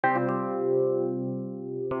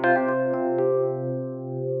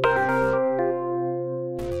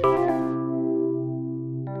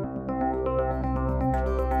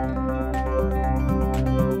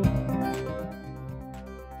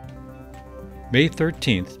May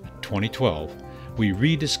 13th, 2012, we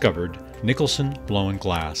rediscovered Nicholson Blown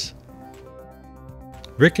Glass.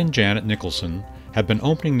 Rick and Janet Nicholson have been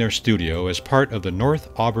opening their studio as part of the North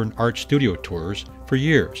Auburn Art Studio Tours for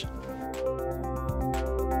years.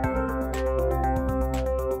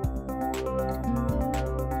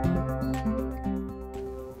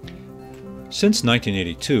 Since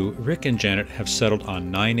 1982, Rick and Janet have settled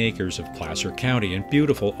on 9 acres of Placer County in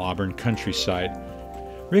beautiful Auburn countryside.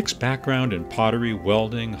 Rick's background in pottery,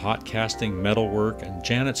 welding, hot casting, metalwork, and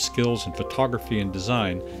Janet's skills in photography and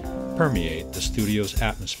design permeate the studio's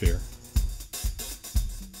atmosphere.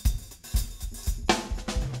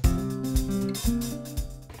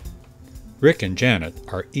 Rick and Janet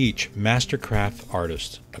are each mastercraft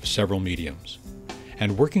artists of several mediums,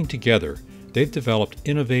 and working together, they've developed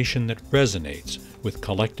innovation that resonates with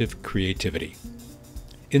collective creativity.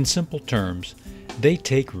 In simple terms, they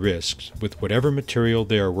take risks with whatever material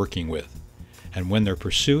they are working with, and when their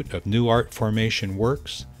pursuit of new art formation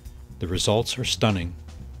works, the results are stunning.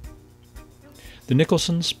 The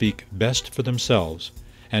Nicholsons speak best for themselves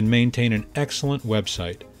and maintain an excellent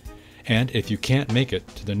website, and if you can't make it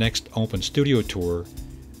to the next open studio tour,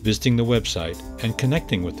 visiting the website and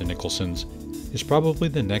connecting with the Nicholsons is probably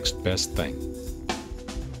the next best thing.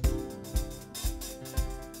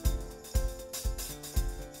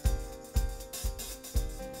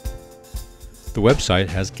 The website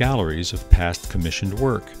has galleries of past commissioned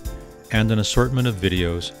work and an assortment of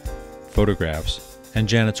videos, photographs, and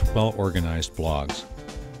Janet's well-organized blogs.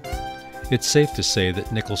 It's safe to say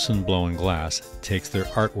that Nicholson Blown Glass takes their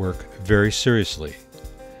artwork very seriously.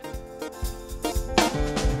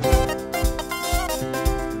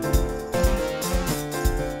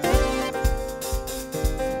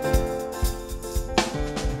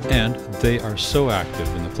 And they are so active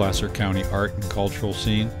in the Placer County art and cultural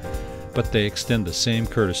scene, but they extend the same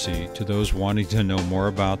courtesy to those wanting to know more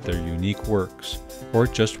about their unique works or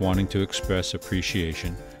just wanting to express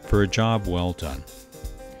appreciation for a job well done.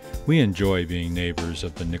 We enjoy being neighbors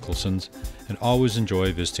of the Nicholsons and always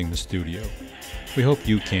enjoy visiting the studio. We hope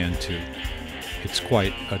you can too. It's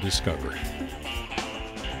quite a discovery.